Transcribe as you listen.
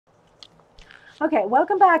Okay,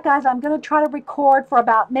 welcome back, guys. I'm going to try to record for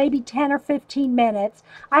about maybe 10 or 15 minutes.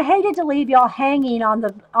 I hated to leave y'all hanging on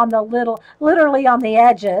the literally on the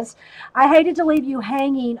edges. I hated to leave you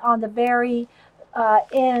hanging on the very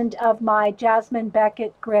end of my Jasmine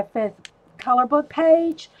Becket-Griffith color book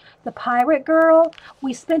page, the Pirate Girl.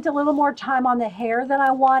 We spent a little more time on the hair than I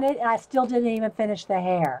wanted, and I still didn't even finish the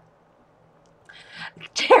hair.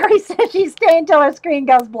 Terry says she's staying until her screen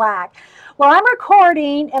goes black. Well, I'm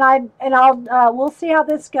recording, and I'll we'll see how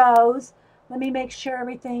this goes. Let me make sure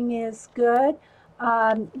everything is good.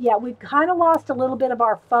 Yeah, we've kind of lost a little bit of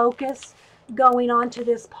our focus going on to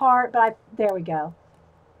this part, but there we go.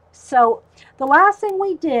 So the last thing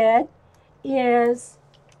we did is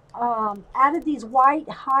added these white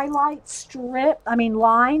highlight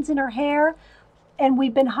lines in her hair. And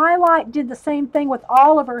we've been did the same thing with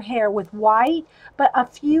all of her hair with white, but a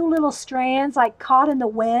few little strands like caught in the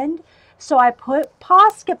wind. So I put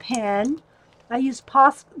Posca pen. I used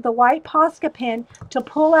the white Posca pen to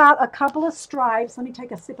pull out a couple of stripes. Let me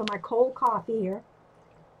take a sip of my cold coffee here.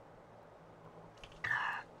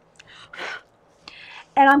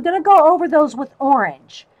 And I'm going to go over those with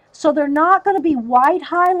orange. So they're not going to be white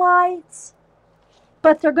highlights,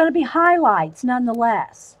 but they're going to be highlights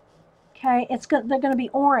nonetheless. Okay, they're going to be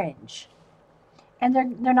orange. And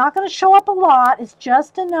they're not going to show up a lot. It's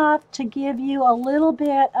just enough to give you a little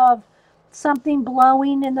bit of something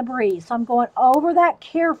blowing in the breeze. So I'm going over that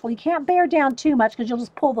carefully. You can't bear down too much because you'll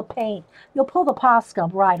just pull the paint. You'll pull the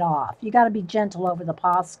Posca right off. You got to be gentle over the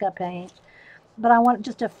Posca paint. But I want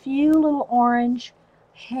just a few little orange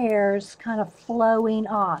hairs kind of flowing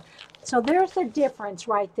on. So there's the difference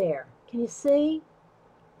right there. Can you see?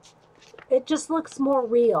 It just looks more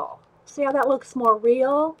real. See how that looks more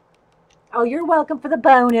real? Oh, you're welcome for the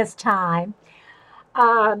bonus time.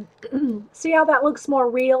 See how that looks more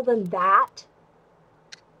real than that?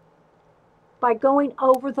 By going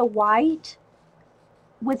over the white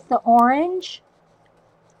with the orange.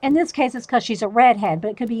 In this case, it's because she's a redhead,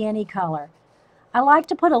 but it could be any color. I like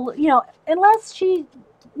to put unless she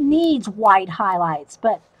needs white highlights,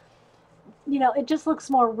 but, it just looks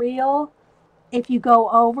more real if you go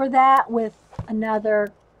over that with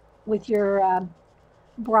your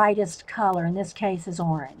brightest color. In this case is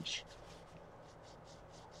orange.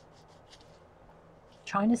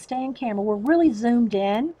 Trying to stay in camera. We're really zoomed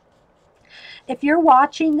in. If you're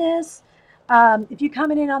watching this, if you're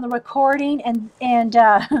coming in on the recording and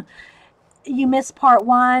you missed part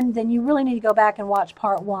 1, then you really need to go back and watch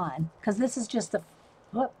part 1, because this is just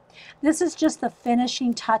the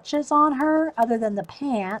finishing touches on her, other than the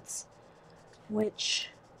pants, which.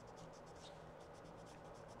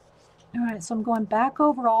 All right, so I'm going back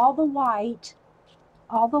over all the white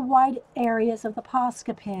areas of the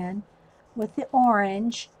Posca pen with the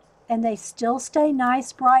orange, and they still stay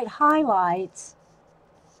nice bright highlights,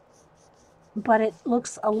 but it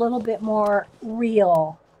looks a little bit more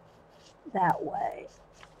real that way.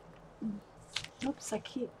 Oops,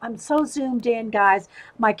 I'm so zoomed in, guys.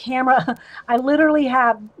 My camera, I literally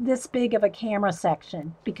have this big of a camera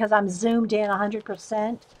section because I'm zoomed in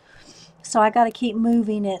 100%. So I got to keep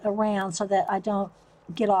moving it around so that I don't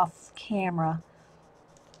get off camera,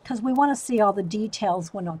 because we want to see all the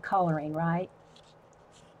details when I'm coloring, right?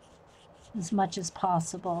 As much as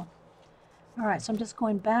possible. All right, so I'm just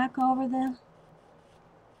going back over them.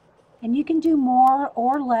 And you can do more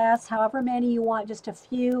or less, however many you want, just a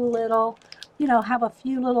few little, have a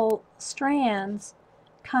few little strands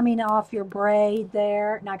coming off your braid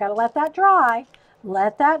there. Now I got to let that dry.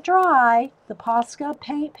 Let that dry, the Posca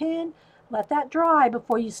paint pen. Let that dry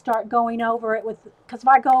before you start going over it because if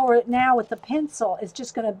I go over it now with the pencil, it's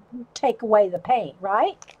just going to take away the paint,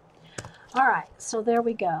 right? All right, so there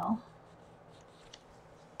we go.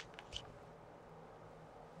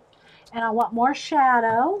 And I want more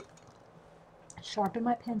shadow. Sharpen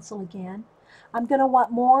my pencil again. I'm going to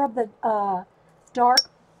want more of the dark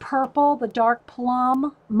purple, the dark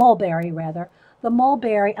plum, mulberry rather. The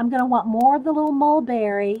mulberry, I'm going to want more of the little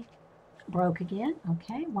mulberry. Broke again.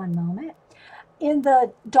 Okay, one moment. In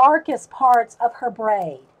the darkest parts of her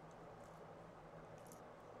braid.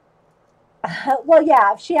 Well,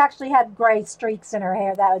 yeah, if she actually had gray streaks in her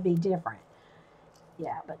hair, that would be different.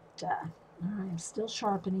 Yeah, but I'm still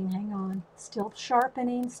sharpening. Hang on. Still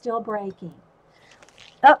sharpening, still breaking.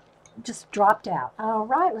 Oh, just dropped out. All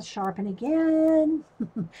right, let's sharpen again.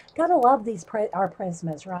 Gotta love these our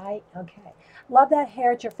Prismas, right? Okay. Love that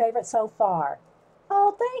hair. It's your favorite so far.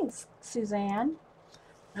 Oh, thanks, Suzanne.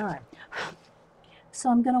 All right. So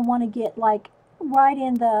I'm going to want to get like right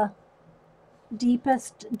in the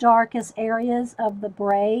deepest, darkest areas of the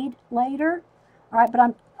braid later. All right,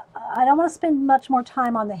 but I don't want to spend much more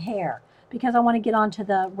time on the hair because I want to get on to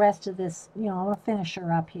the rest of this. You know, I want to finish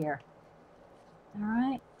her up here. All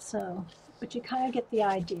right, so, but you kind of get the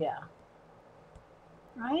idea,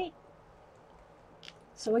 right?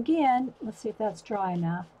 So again, let's see if that's dry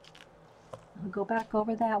enough. I'll go back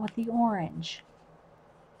over that with the orange.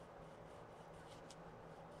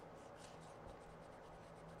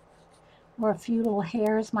 Where a few little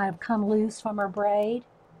hairs might have come loose from her braid.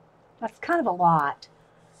 That's kind of a lot,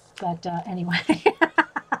 but anyway.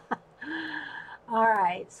 All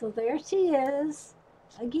right, so there she is.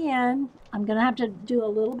 Again, I'm going to have to do a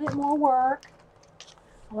little bit more work.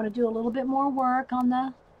 I want to do a little bit more work on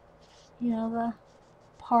the, you know, the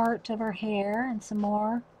part of her hair and some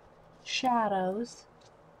more shadows.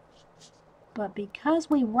 But because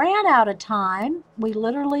we ran out of time, we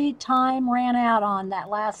literally time ran out on that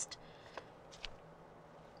last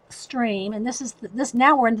stream, and this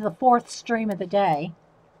now we're into the 4th stream of the day,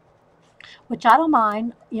 which I don't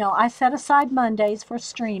mind. You know, I set aside Mondays for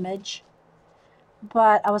streamage,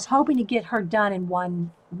 but I was hoping to get her done in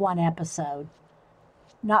one episode,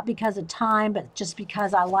 not because of time, but just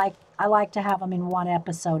because I like to have them in one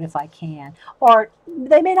episode if I can. Or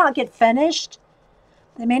they may not get finished.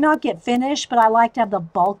 They may not get finished, but I like to have the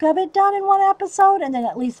bulk of it done in one episode and then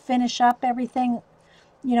at least finish up everything,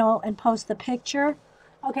 you know, and post the picture.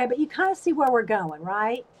 Okay, but you kind of see where we're going,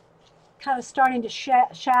 right? Kind of starting to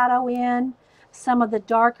shadow in some of the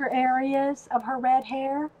darker areas of her red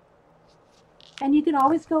hair. And you can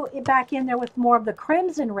always go back in there with more of the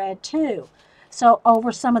crimson red too. So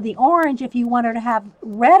over some of the orange, if you want her to have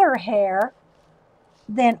redder hair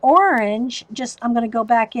than orange, I'm going to go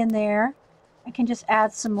back in there. I can just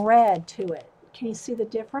add some red to it. Can you see the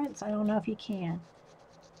difference? I don't know if you can.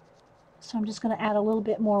 So I'm just going to add a little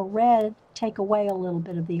bit more red, take away a little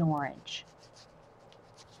bit of the orange.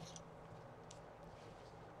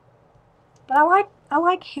 But I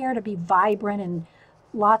like hair to be vibrant and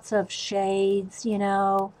lots of shades, you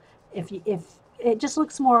know. If it just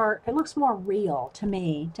looks more, it looks more real to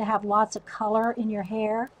me to have lots of color in your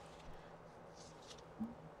hair.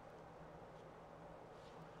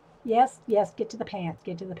 Yes, get to the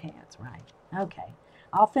pants, right. Okay,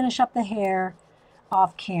 I'll finish up the hair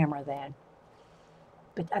off camera then.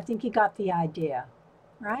 But I think you got the idea,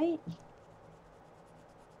 right?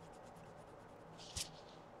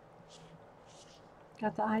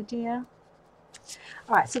 Got the idea?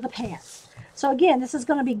 All right, so the pants. So again, this is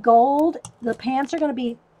going to be gold. The pants are going to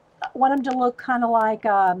be, I want them to look kind of like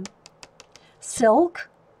silk.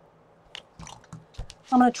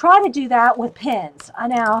 I'm going to try to do that with pens.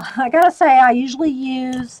 Now, I got to say, I usually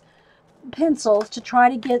use pencils to try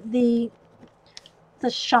to get the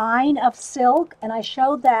shine of silk, and I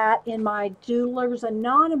showed that in my Doodler's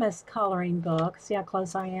Anonymous coloring book. See how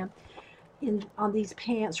close I am on these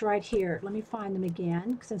pants right here. Let me find them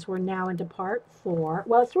again, since we're now into part 4.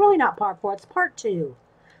 Well, it's really not part 4, it's part 2.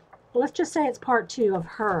 Well, let's just say it's part 2 of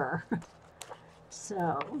her.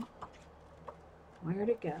 So, where'd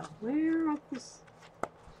it go? Where are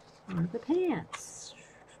the pants?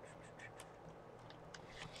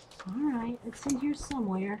 All right, it's in here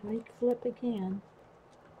somewhere. Let me flip again.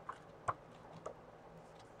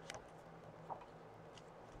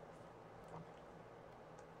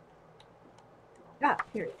 Ah,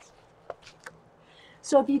 here it is.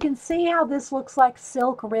 So if you can see how this looks like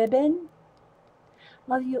silk ribbon,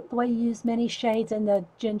 love the way you use many shades in the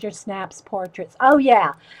Ginger Snaps portraits. Oh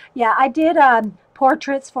yeah, I did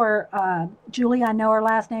portraits for Julie. I know her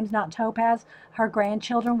last name's not Topaz. Her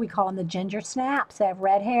grandchildren, we call them the Ginger Snaps. They have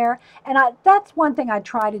red hair, and that's one thing I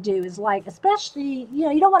try to do is, like, especially, you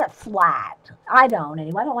know, you don't want it flat. I don't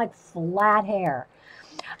anyway. I don't like flat hair.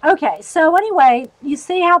 Okay, so anyway, you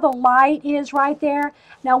see how the light is right there?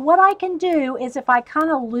 Now what I can do is, if I kind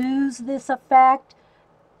of lose this effect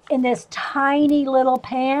in this tiny little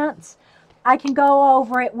pants, I can go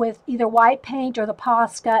over it with either white paint or the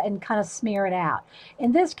Posca and kind of smear it out.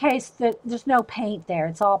 In this case, there's no paint there.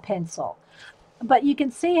 It's all pencil. But you can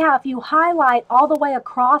see how if you highlight all the way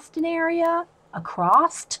across an area,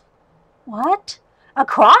 across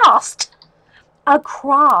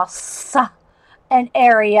an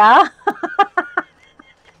area,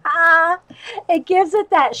 it gives it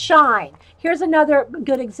that shine. Here's another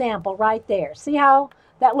good example right there. See how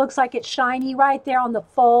that looks like it's shiny right there on the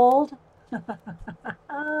fold?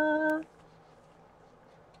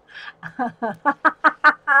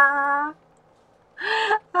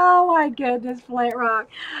 Oh my goodness, Flint Rock.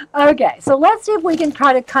 Okay, so let's see if we can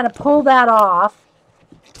try to kind of pull that off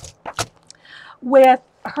with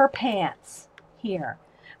her pants here.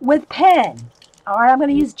 With pen, All right, I'm going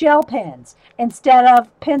to use gel pens instead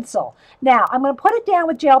of pencil. Now, I'm going to put it down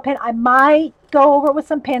with gel pen. I might go over it with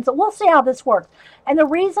some pencil. We'll see how this works. And the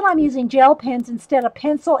reason I'm using gel pens instead of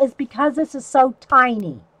pencil is because this is so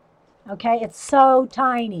tiny. Okay, it's so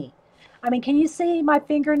tiny. I mean, can you see my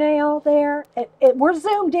fingernail there? We're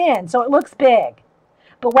zoomed in, so it looks big.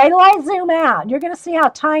 But wait till I zoom out. You're going to see how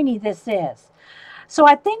tiny this is. So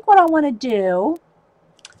I think what I want to do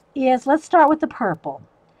is, let's start with the purple.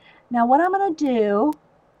 Now what I'm going to do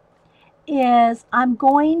is I'm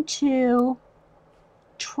going to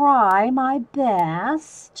try my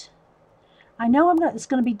best. I know it's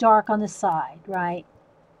going to be dark on this side, right?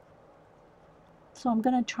 So I'm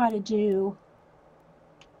going to try to do,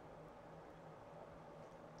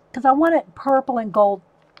 because I want it purple and gold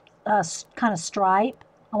kind of stripe.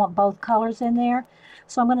 I want both colors in there.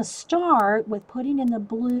 So I'm going to start with putting in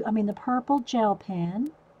the purple gel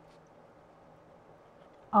pen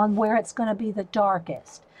on where it's going to be the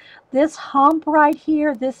darkest. This hump right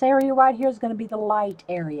here, this area right here is going to be the light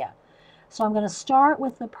area. So I'm going to start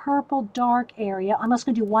with the purple dark area. I'm just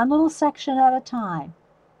going to do one little section at a time.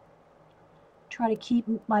 Try to keep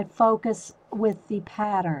my focus with the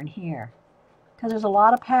pattern here, because there's a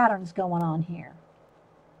lot of patterns going on here.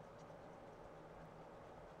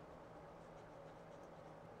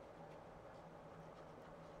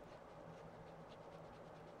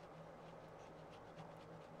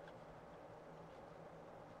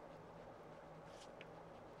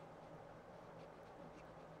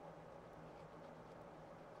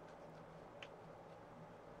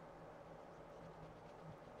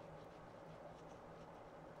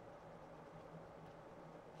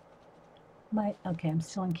 Okay, I'm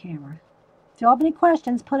still on camera. If you have any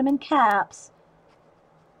questions, put them in caps.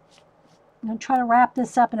 I'm going to try to wrap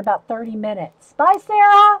this up in about 30 minutes. Bye,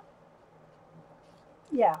 Sarah!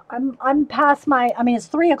 Yeah, I'm past it's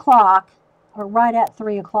 3 o'clock, or right at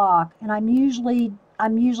 3 o'clock, and I'm usually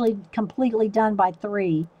completely done by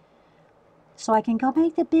 3. So I can go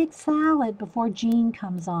make the big salad before Jean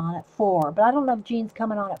comes on at 4. But I don't know if Jean's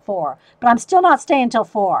coming on at 4. But I'm still not staying till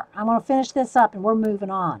 4. I'm going to finish this up and we're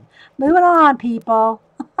moving on. Moving on, people.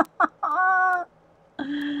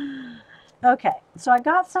 Okay, so I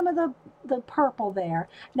got some of the purple there.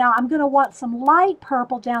 Now I'm going to want some light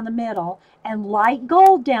purple down the middle and light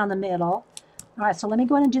gold down the middle. All right, so let me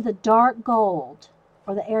go ahead and do the dark gold,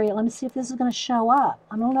 or the area. Let me see if this is going to show up.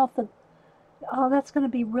 I don't know if oh, that's going to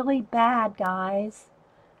be really bad, guys.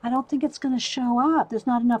 I don't think it's going to show up. There's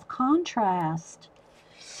not enough contrast.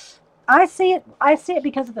 I see it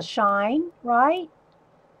because of the shine, right?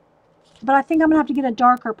 But I think I'm going to have to get a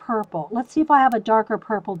darker purple. Let's see if I have a darker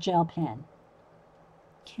purple gel pen.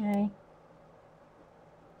 Okay.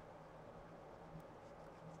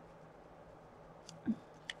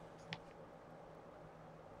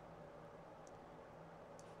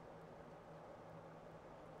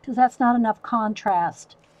 Because that's not enough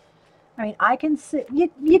contrast. I mean, I can see,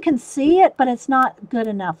 you can see it, but it's not good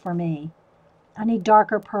enough for me. I need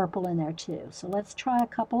darker purple in there too. So let's try a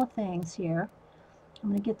couple of things here. I'm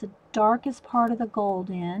going to get the darkest part of the gold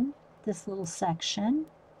in this little section.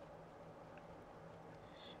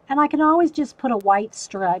 And I can always just put a white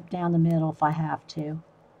stripe down the middle if I have to.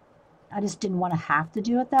 I just didn't want to have to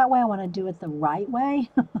do it that way. I want to do it the right way.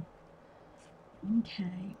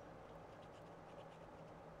 Okay.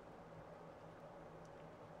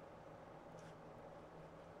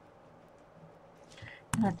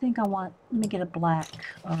 And I think let me get a black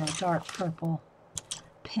or a dark purple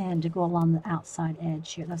pen to go along the outside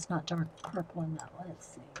edge here. That's not dark purple enough. Let's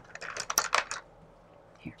see.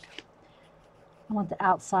 Here we go. I want the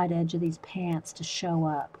outside edge of these pants to show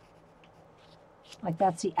up. Like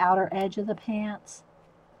that's the outer edge of the pants.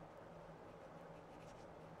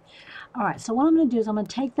 All right, so what I'm going to do is I'm going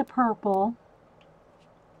to take the purple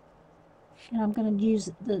and I'm going to use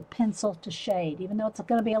the pencil to shade, even though it's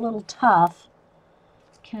going to be a little tough.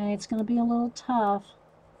 Okay, it's going to be a little tough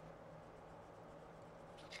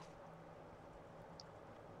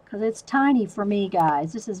because it's tiny for me,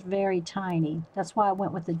 guys. This is very tiny. That's why I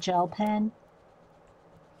went with the gel pen.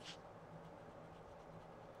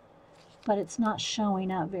 But it's not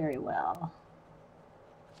showing up very well.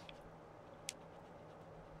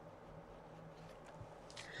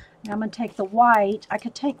 Now I'm going to take the white. I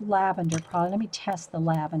could take lavender probably. Let me test the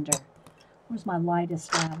lavender. Where's my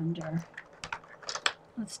lightest lavender?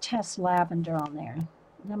 Let's test lavender on there.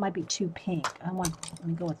 That might be too pink. Let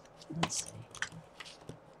me go with, let's see.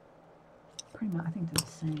 Pretty much, I think they're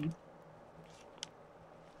the same.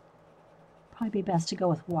 Probably be best to go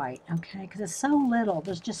with white, okay? Because it's so little.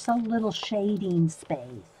 There's just so little shading space.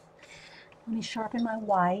 Let me sharpen my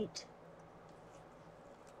white.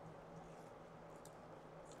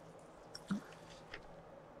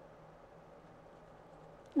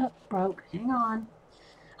 Oh, broke. Hang on.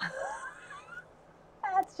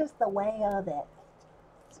 That's just the way of it,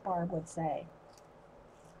 as Barb would say.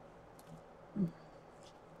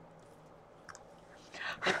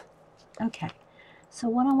 Okay, so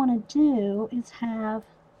what I want to do is have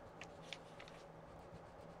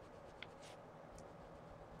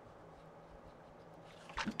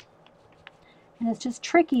and it's just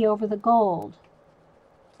tricky over the gold.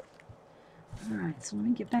 All right, so let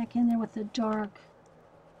me get back in there with the dark.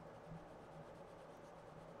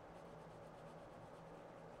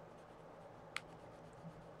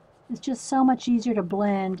 It's just so much easier to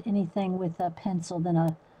blend anything with a pencil than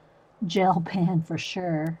a gel pen for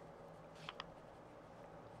sure.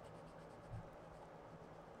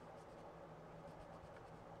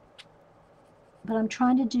 But I'm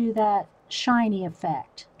trying to do that shiny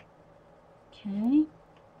effect. Okay.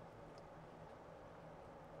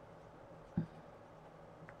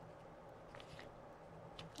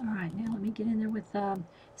 All right, now let me get in there with,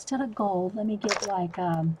 instead of gold, let me get like,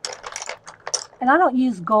 and I don't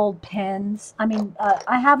use gold pens. I mean,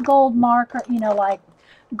 I have gold marker, you know, like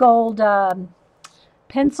gold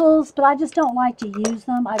pencils, but I just don't like to use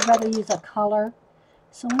them. I'd rather use a color.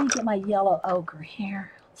 So let me get my yellow ochre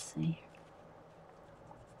here. Let's see.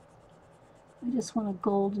 I just want a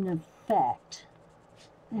golden effect.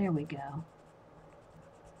 There we go.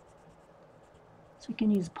 So we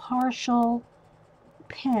can use partial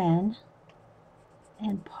pen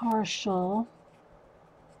and partial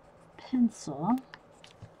pencil.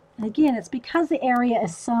 And again, it's because the area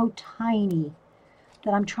is so tiny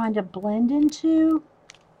that I'm trying to blend into.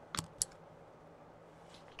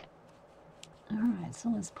 All right, so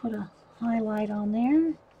let's put a highlight on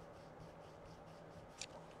there.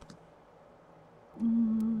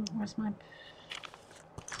 Where's my...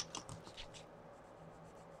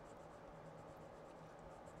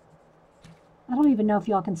 I don't even know if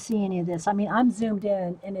y'all can see any of this. I mean, I'm zoomed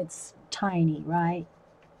in and it's tiny, right?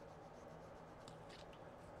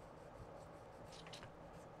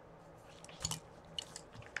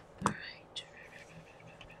 All right.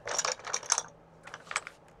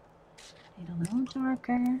 Need a little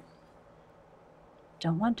darker.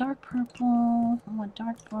 Don't want dark purple. I want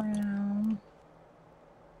dark brown.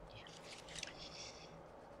 Yeah.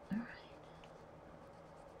 All right.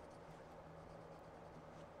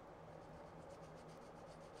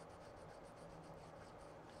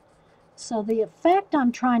 So the effect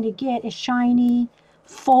I'm trying to get is shiny,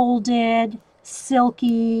 folded,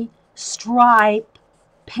 silky, stripe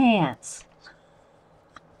pants.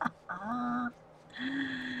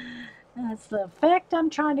 That's the effect I'm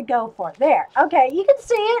trying to go for. There. Okay, you can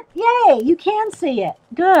see it. Yay, you can see it.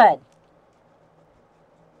 Good.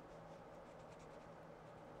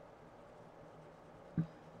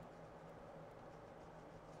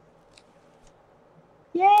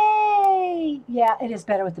 Yay! Yeah, it is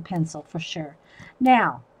better with the pencil for sure.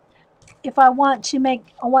 Now, if I want to make,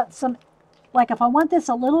 I want some, like if I want this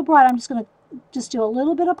a little bright, I'm just going to just do a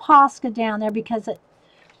little bit of Posca down there because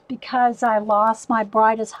I lost my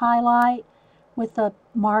brightest highlight with the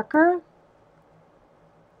marker.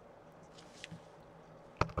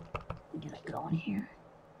 Get it going here.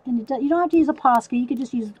 And you don't have to use a Posca, you could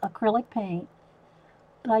just use acrylic paint.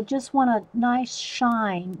 But I just want a nice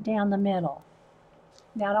shine down the middle.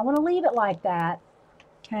 Now I don't want to leave it like that.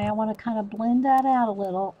 Okay, I want to kind of blend that out a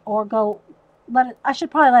little, or I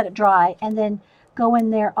should probably let it dry and then go in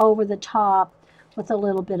there over the top with a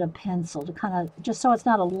little bit of pencil to kind of, just so it's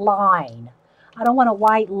not a line. I don't want a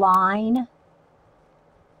white line.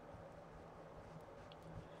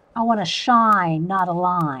 I want a shine, not a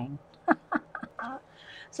line.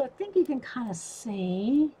 So I think you can kind of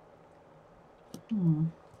see.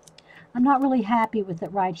 I'm not really happy with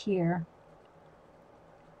it right here.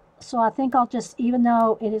 So I think I'll just, even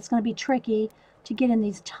though it is going to be tricky to get in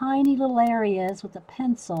these tiny little areas with a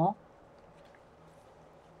pencil.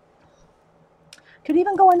 Could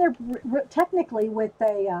even go in there technically with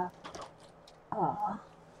a, I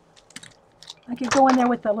could go in there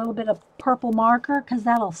with a little bit of purple marker because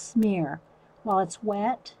that'll smear while it's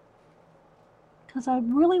wet. Because I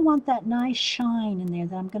really want that nice shine in there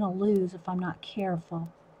that I'm going to lose if I'm not careful.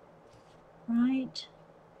 Right?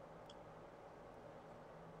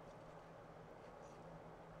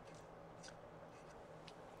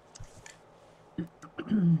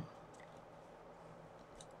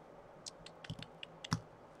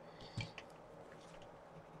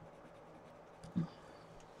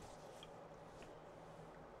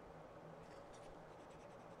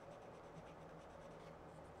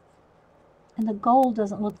 And the gold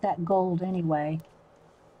doesn't look that gold anyway.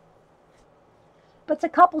 But it's a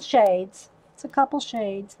couple shades. It's a couple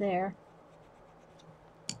shades there.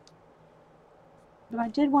 But I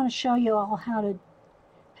did want to show you all how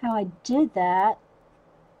I did that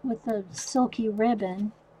with the silky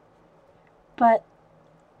ribbon. But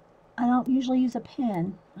I don't usually use a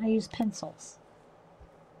pen. I use pencils.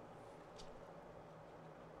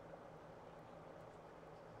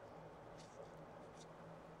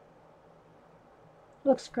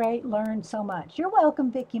 Looks great. Learned so much. You're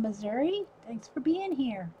welcome, Vicky, Missouri. Thanks for being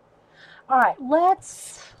here. All right,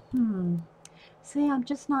 let's... See, I'm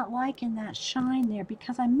just not liking that shine there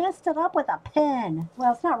because I messed it up with a pen.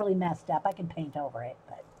 Well, it's not really messed up. I can paint over it,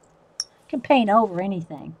 but I can paint over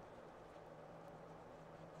anything.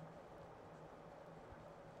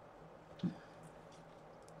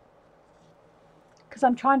 Because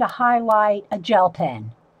I'm trying to highlight a gel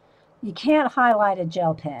pen. You can't highlight a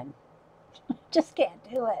gel pen. Just can't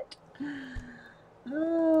do it.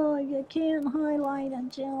 Oh, you can't highlight a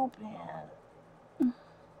gel pen.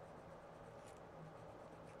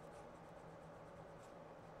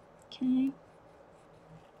 Okay.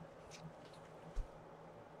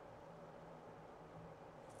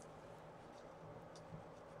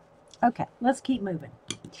 Okay, let's keep moving.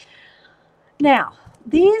 Now,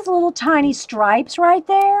 these little tiny stripes right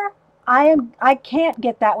there, I can't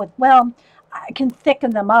get that with, well, I can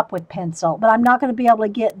thicken them up with pencil, but I'm not going to be able to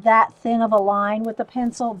get that thin of a line with the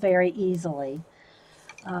pencil very easily.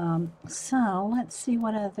 So let's see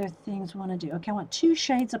what other things we want to do. Okay, I want 2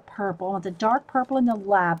 shades of purple. I want the dark purple and the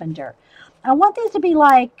lavender. I want these to be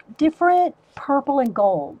like different purple and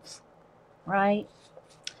golds, right?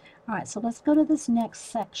 All right, so let's go to this next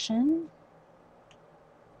section.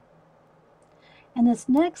 And this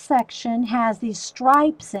next section has these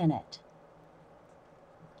stripes in it.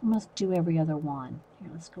 I must do every other one.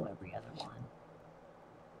 Here, let's go every other one.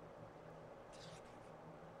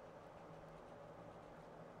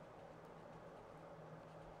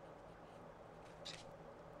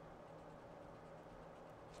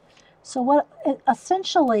 So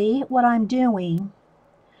essentially what I'm doing,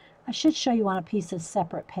 I should show you on a piece of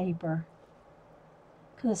separate paper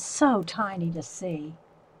because it's so tiny to see.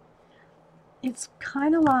 It's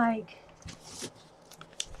kind of like,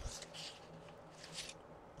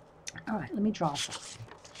 all right, let me draw something.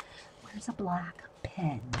 Where's a black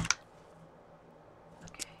pen?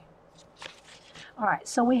 Okay. All right,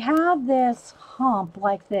 so we have this hump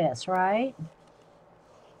like this, right?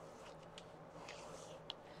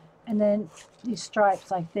 And then these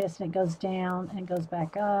stripes like this, and it goes down and goes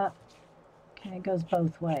back up. Okay, it goes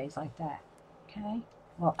both ways like that. Okay,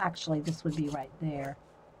 well, actually, this would be right there.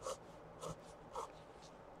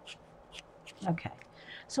 Okay,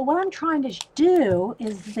 so what I'm trying to do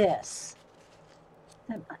is this.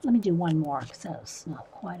 Let me do one more because that's not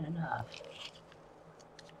quite enough.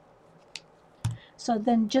 So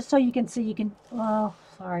then, just so you can see, you can, oh,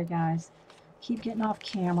 sorry guys, keep getting off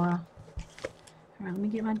camera. All right, let me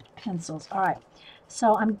get my pencils. All right,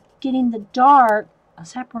 so I'm getting the dark. I'll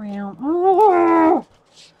step around. Oh,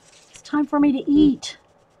 it's time for me to eat.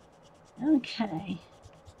 Okay.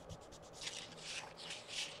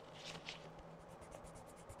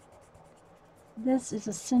 This is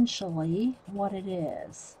essentially what it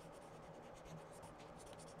is,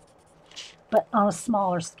 but on a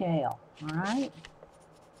smaller scale, all right?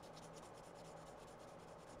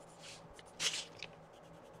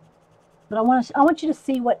 But I want you to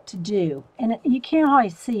see what to do. And you can't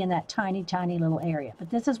always see in that tiny, tiny little area. But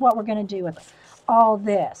this is what we're going to do with all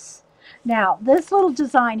this. Now, this little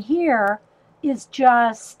design here is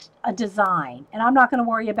just a design. And I'm not going to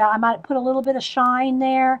worry about, I might put a little bit of shine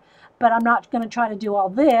there, but I'm not going to try to do all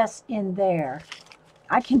this in there.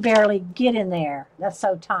 I can barely get in there. That's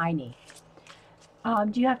so tiny.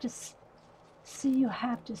 Do you have to see? You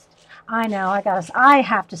have to. I know. I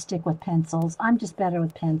have to stick with pencils. I'm just better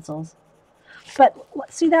with pencils. But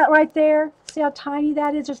see that right there? See how tiny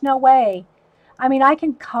that is? There's no way. I mean, I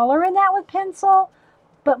can color in that with pencil,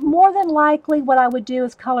 but more than likely what I would do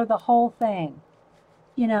is color the whole thing.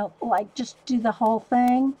 You know, like just do the whole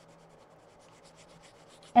thing.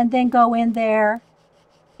 And then go in there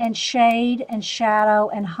and shade and shadow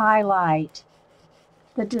and highlight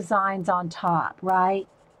the designs on top, right?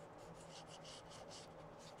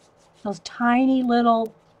 Those tiny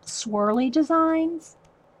little swirly designs.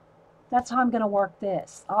 That's how I'm going to work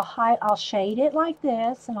this. I'll shade it like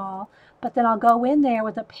this and all, but then I'll go in there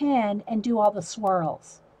with a pen and do all the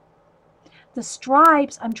swirls. The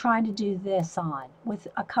stripes, I'm trying to do this on with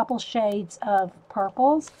a couple shades of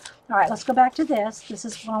purples. All right, let's go back to this. This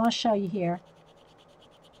is what I want to show you here.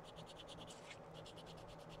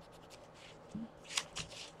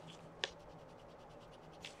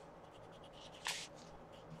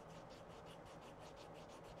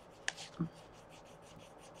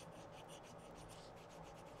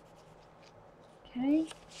 Okay,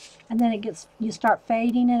 and then you start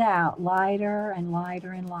fading it out, lighter and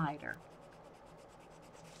lighter and lighter.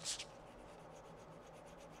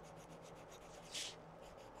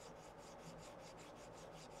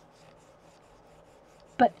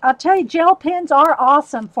 But I'll tell you, gel pens are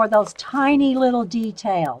awesome for those tiny little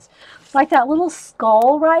details. Like that little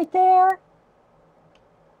skull right there,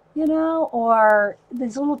 you know, or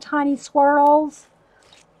these little tiny swirls.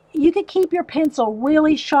 You could keep your pencil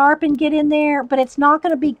really sharp and get in there, but it's not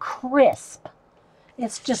going to be crisp.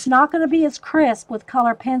 It's just not going to be as crisp with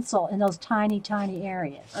color pencil in those tiny, tiny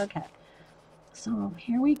areas. Okay, so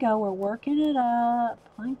here we go. We're working it up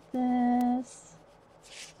like this.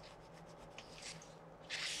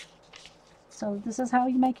 So this is how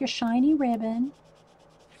you make your shiny ribbon.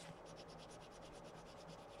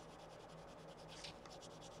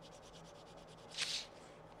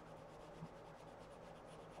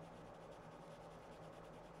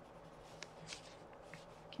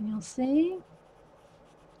 Can you see?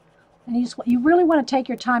 And you really want to take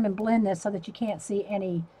your time and blend this so that you can't see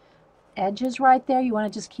any edges right there. You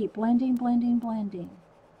want to just keep blending, blending, blending.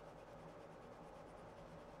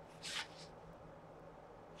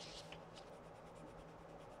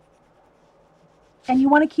 And you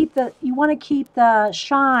want to keep the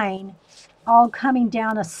shine all coming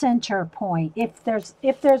down a center point. If there's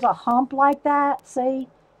a hump like that, see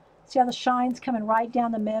how the shine's coming right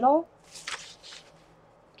down the middle?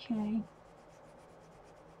 Okay.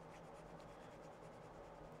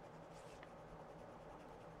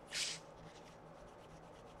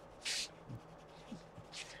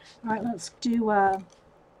 All right, let's do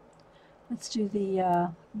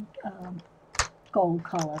the gold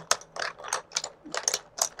color.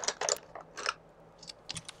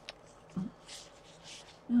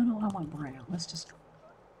 No, I want brown.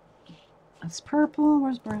 That's purple.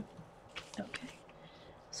 Where's brown? Okay.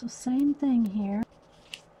 So same thing here.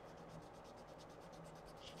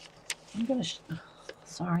 I'm gonna.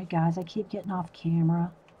 Sorry, guys. I keep getting off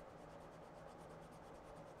camera.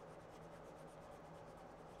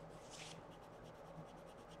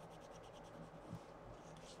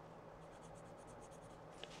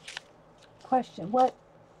 Question: What?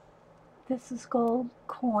 This is gold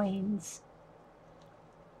coins.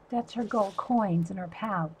 That's her gold coins in her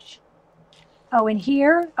pouch. Oh, in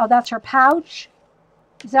here? Oh, that's her pouch?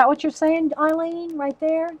 Is that what you're saying, Eileen? Right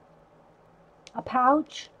there? A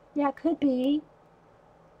pouch? Yeah, it could be.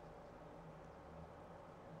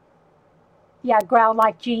 Yeah, growl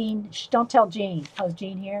like Jean. Shh, don't tell Jean. Oh, is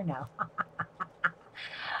Jean here? No.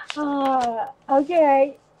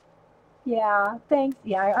 Okay. Yeah, thanks.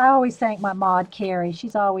 Yeah, I always thank my mod, Carrie.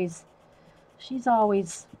 She's always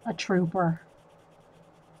a trooper.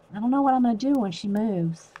 I don't know what I'm going to do when she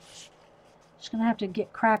moves. She's going to have to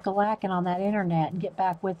get crack-a-lacking on that internet and get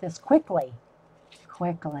back with us quickly.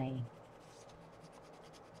 Quickly.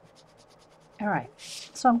 All right.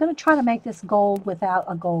 So I'm going to try to make this gold without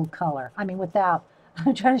a gold color. I mean, without,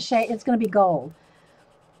 I'm trying to shade, it's going to be gold.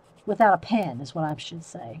 Without a pen is what I should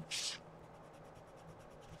say.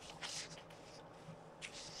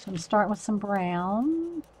 So I'm starting with some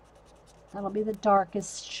brown. That'll be the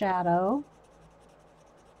darkest shadow.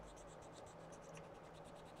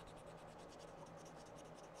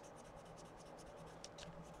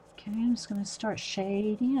 Okay, I'm just going to start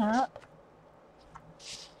shading up.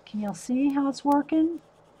 Can y'all see how it's working?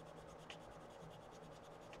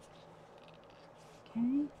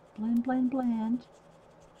 Okay, blend, blend, blend.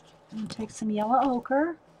 I'm going to take some yellow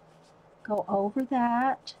ochre, go over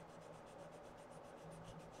that,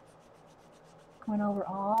 going over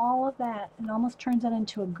all of that, and almost turns that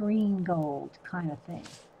into a green gold kind of thing.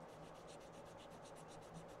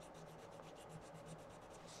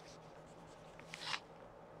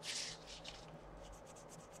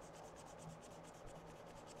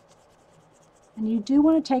 And you do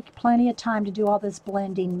want to take plenty of time to do all this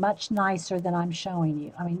blending, much nicer than I'm showing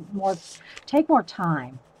you. I mean, take more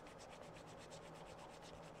time.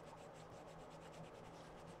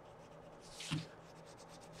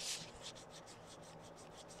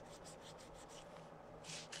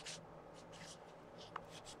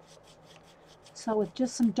 So with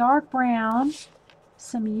just some dark brown,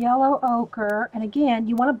 some yellow ochre, and again,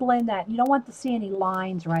 you want to blend that. You don't want to see any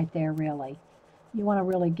lines right there, really. You want to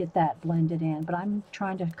really get that blended in, but I'm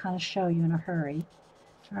trying to kind of show you in a hurry.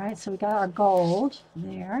 All right, so we got our gold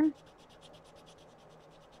there.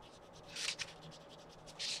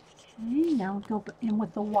 Okay, now we'll go in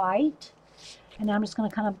with the white, and I'm just going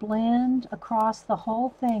to kind of blend across the whole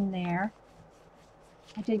thing there.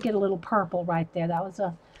 I did get a little purple right there. That was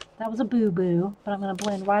a boo-boo, but I'm going to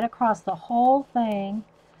blend right across the whole thing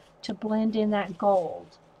to blend in that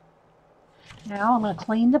gold. Now I'm going to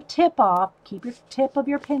clean the tip off. Keep your tip of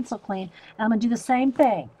your pencil clean. And I'm going to do the same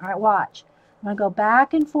thing. All right, watch. I'm going to go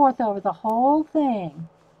back and forth over the whole thing.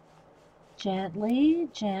 Gently,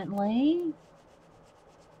 gently.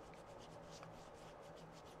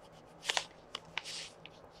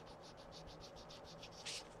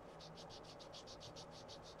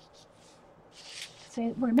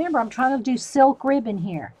 See, remember, I'm trying to do silk ribbon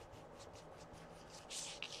here.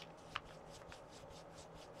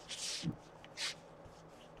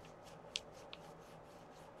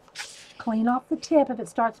 Clean off the tip if it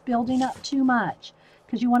starts building up too much,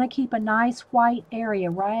 because you want to keep a nice white area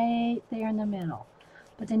right there in the middle.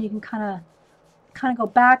 But then you can kind of go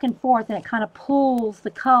back and forth, and it kind of pulls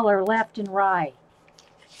the color left and right.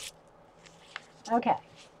 Okay,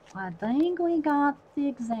 I think we got the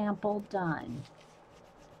example done.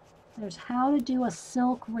 There's how to do a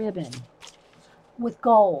silk ribbon with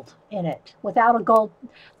gold in it. Without a gold,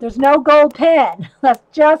 there's no gold pen. That's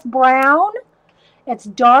just brown. It's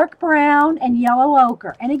dark brown and yellow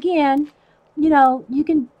ochre. And again, you know, you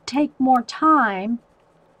can take more time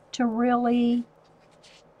to really,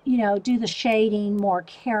 you know, do the shading more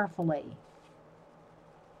carefully.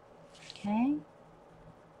 Okay.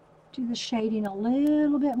 Do the shading a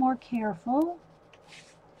little bit more careful.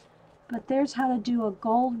 But there's how to do a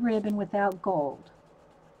gold ribbon without gold.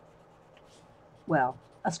 Well,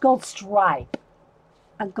 a gold stripe.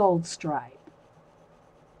 A gold stripe.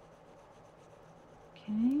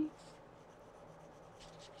 Okay.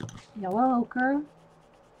 Yellow ochre.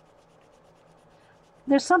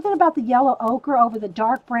 There's something about the yellow ochre over the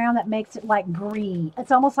dark brown that makes it like green.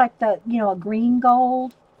 It's almost like the, you know, a green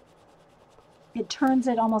gold. It turns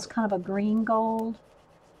it almost kind of a green gold.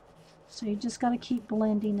 So you just got to keep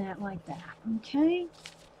blending that like that. Okay.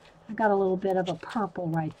 I got a little bit of a purple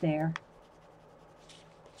right there.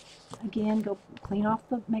 Again, go clean off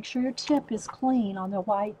the, make sure your tip is clean on the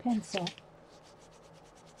white pencil.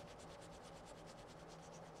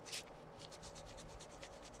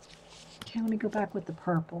 Okay, let me go back with the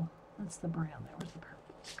purple. That's the brown there. Where's the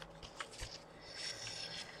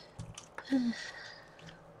purple?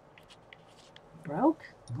 Broke?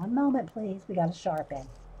 One moment, please. We got to sharpen.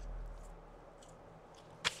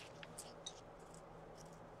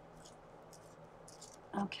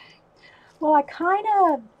 Okay. Well, I kind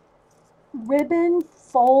of ribbon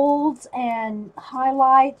folds and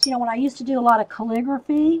highlights. You know, when I used to do a lot of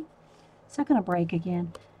calligraphy. Is that going to break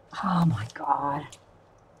again? Oh, my God.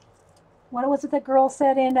 What was it that girl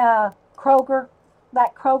said in Kroger,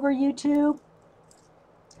 that Kroger YouTube?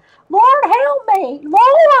 Lord, help me.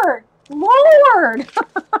 Lord. Lord.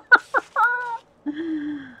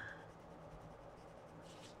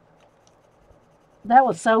 That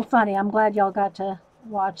was so funny. I'm glad y'all got to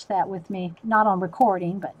watch that with me. Not on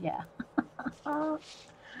recording, but yeah.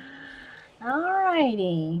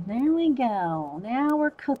 Alrighty. There we go. Now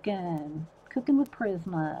we're cooking. Cooking with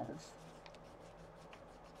Prismas.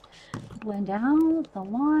 Blend out the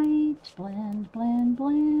white, blend, blend,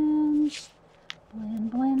 blend,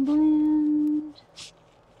 blend, blend, blend.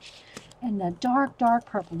 And the dark, dark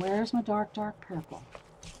purple. Where's my dark, dark purple?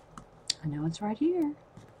 I know it's right here.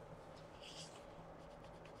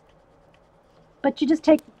 But you just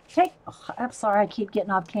take, oh, I'm sorry I keep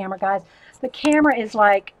getting off camera, guys. The camera is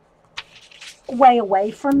like way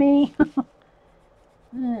away from me.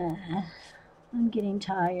 I'm getting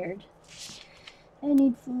tired. I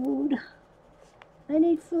need food. I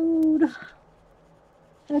need food.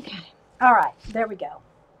 Okay. All right. There we go.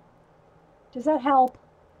 Does that help?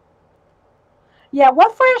 Yeah.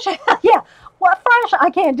 What fresh? Yeah. What fresh?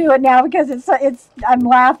 I can't do it now because it's. I'm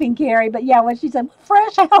laughing, Carrie. But yeah, when she said, "What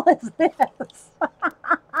fresh hell is this?"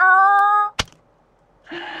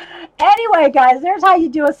 Anyway, guys, there's how you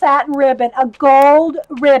do a satin ribbon, a gold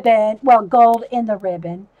ribbon. Well, gold in the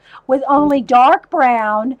ribbon with only dark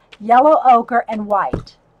brown, yellow ochre, and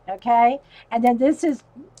white. Okay, and then this is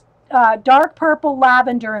dark purple,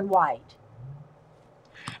 lavender, and white.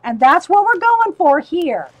 And that's what we're going for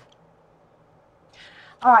here.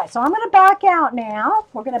 All right, so I'm going to back out now.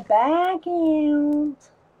 We're going to back out.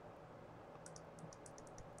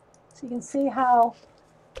 So you can see how.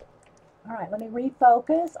 All right, let me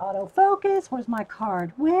refocus. Autofocus. Where's my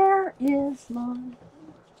card? Where is my.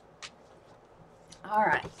 All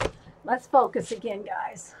right, let's focus again,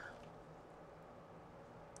 guys.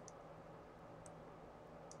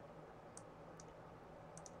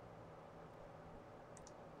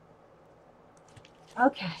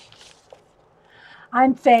 Okay.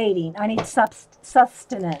 I'm fading. I need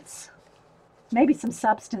sustenance. Maybe some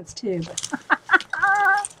substance too. But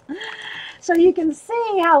so you can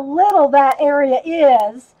see how little that area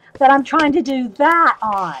is that I'm trying to do that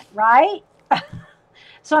on, right?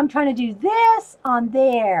 So I'm trying to do this on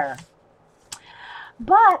there.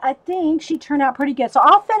 But I think she turned out pretty good. So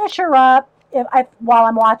I'll finish her up while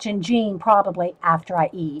I'm watching Jean, probably after I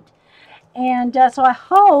eat. And so I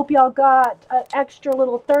hope y'all got an extra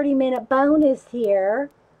little 30-minute bonus here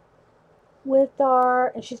with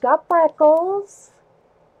and she's got freckles.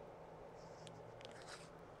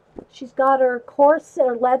 She's got her corset,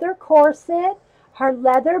 her leather corset, her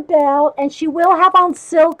leather belt, and she will have on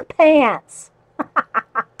silk pants.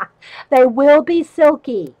 They will be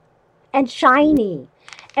silky and shiny.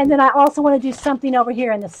 And then I also want to do something over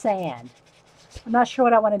here in the sand. I'm not sure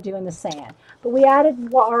what I want to do in the sand. But we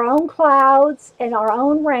added our own clouds and our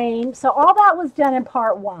own rain. So all that was done in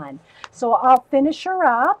part 1. So I'll finish her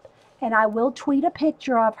up, and I will tweet a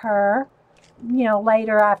picture of her, you know,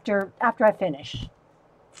 later after I finish.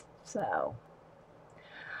 So,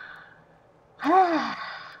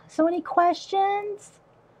 so any questions?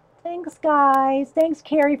 Thanks, guys. Thanks,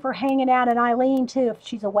 Carrie, for hanging out, and Eileen too, if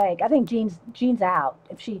she's awake. I think Jean's out.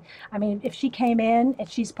 If she came in, and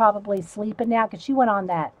she's probably sleeping now because she went on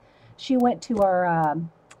that. She went to her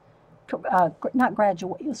not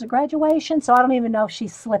graduate. It was a graduation, so I don't even know if she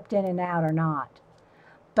slipped in and out or not.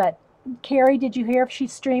 But Carrie, did you hear if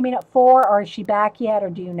she's streaming at 4, or is she back yet, or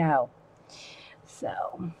do you know?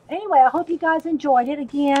 So anyway, I hope you guys enjoyed it.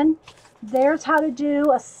 Again, there's how to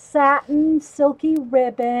do a satin silky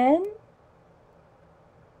ribbon.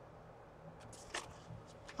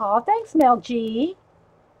 Oh, thanks, Mel G.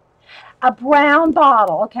 A brown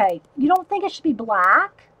bottle. Okay, you don't think it should be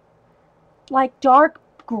black? Like dark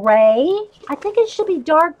gray? I think it should be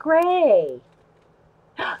dark gray.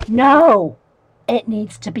 No, it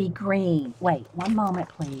needs to be green. Wait, one moment,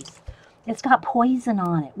 please. It's got poison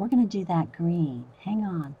on it. We're going to do that green. Hang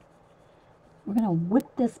on. We're going to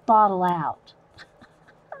whip this bottle out.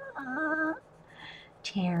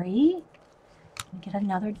 Terry, get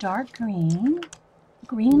another dark green.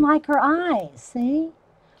 Green like her eyes. See?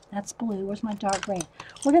 That's blue. Where's my dark green?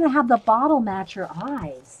 We're going to have the bottle match her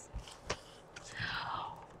eyes.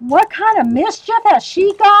 What kind of mischief has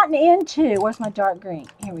she gotten into? Where's my dark green?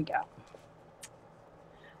 Here we go.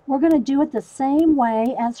 We're going to do it the same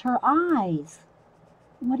way as her eyes.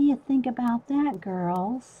 What do you think about that,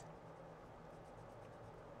 girls?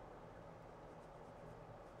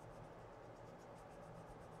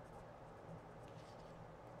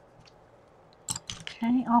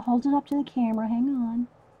 Okay, I'll hold it up to the camera. Hang on.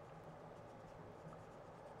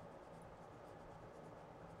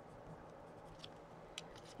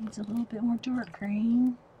 Needs a little bit more dark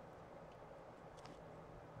green.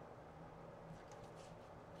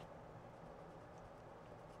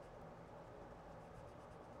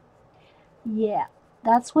 Yeah,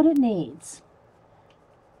 that's what it needs.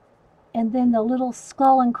 And then the little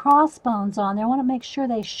skull and crossbones on there, I want to make sure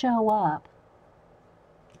they show up.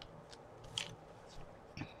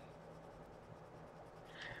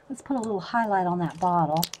 Let's put a little highlight on that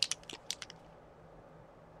bottle.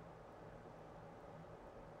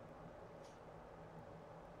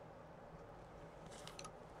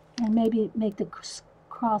 And maybe make the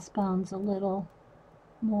crossbones a little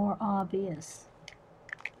more obvious.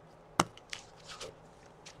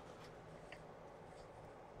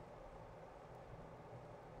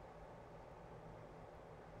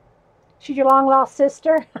 She's your long-lost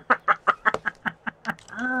sister?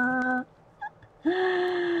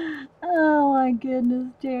 Oh my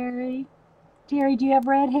goodness, Terry. Terry, do you have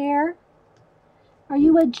red hair? Are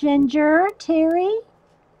you a ginger, Terry?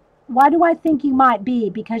 Why do I think you might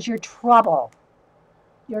be? Because you're trouble.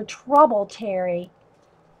 You're trouble, Terry.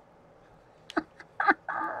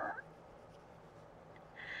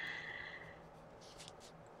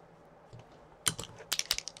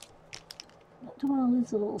 Don't want to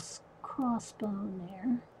lose a little crossbone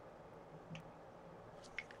there.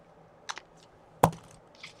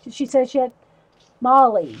 She said she had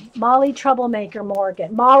Molly Troublemaker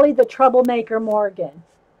Morgan. Molly the Troublemaker Morgan.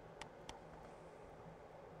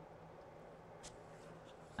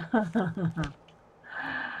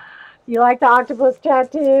 You like the octopus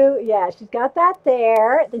tattoo? Yeah, she's got that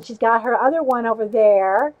there. Then she's got her other one over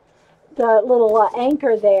there. The little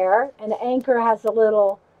anchor there. And the anchor has a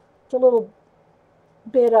little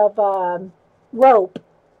bit of rope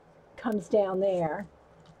comes down there.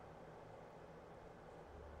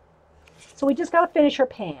 So we just got to finish her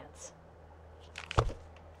pants.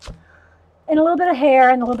 And a little bit of hair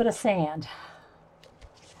and a little bit of sand.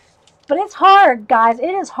 But it's hard, guys.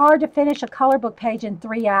 It is hard to finish a color book page in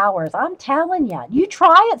 3 hours. I'm telling you. You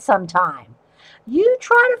try it sometime. You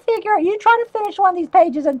try to finish one of these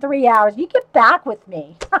pages in 3 hours. You get back with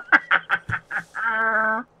me.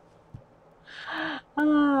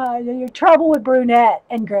 Your trouble with brunette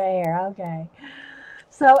and gray hair. Okay.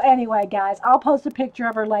 So anyway, guys, I'll post a picture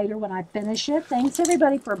of her later when I finish it. Thanks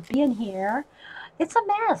everybody for being here. It's a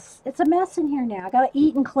mess. It's a mess in here now. I gotta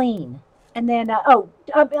eat and clean. And then,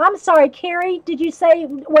 I'm sorry, Carrie. Did you say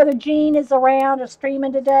whether Jean is around or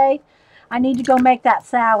streaming today? I need to go make that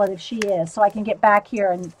salad if she is, so I can get back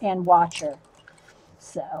here and watch her.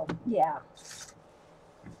 So yeah.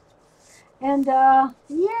 And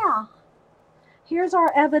yeah. Here's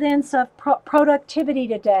our evidence of productivity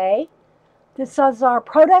today. This is our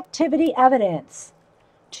productivity evidence.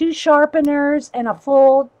 2 sharpeners and a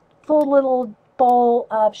full little bowl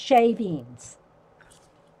of shavings.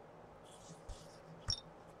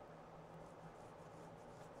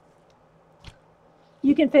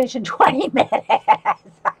 You can finish in 20 minutes.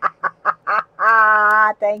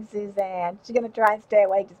 Thanks, Suzanne. She's going to try and stay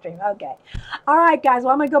awake to stream. Okay. All right, guys.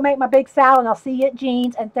 Well, I'm going to go make my big salad, and I'll see you at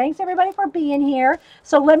Jean's. And thanks, everybody, for being here.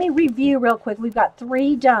 So let me review real quick. We've got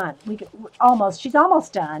 3 done. She's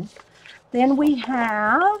almost done. Then we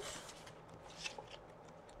have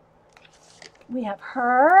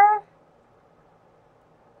her.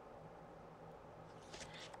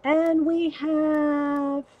 And we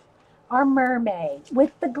have our mermaid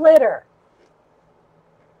with the glitter.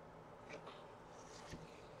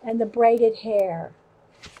 And the braided hair.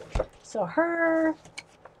 So her,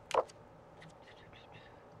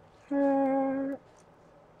 and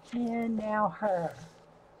now her.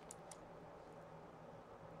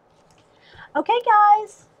 Okay,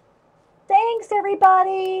 guys. Thanks,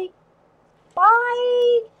 everybody.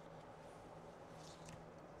 Bye.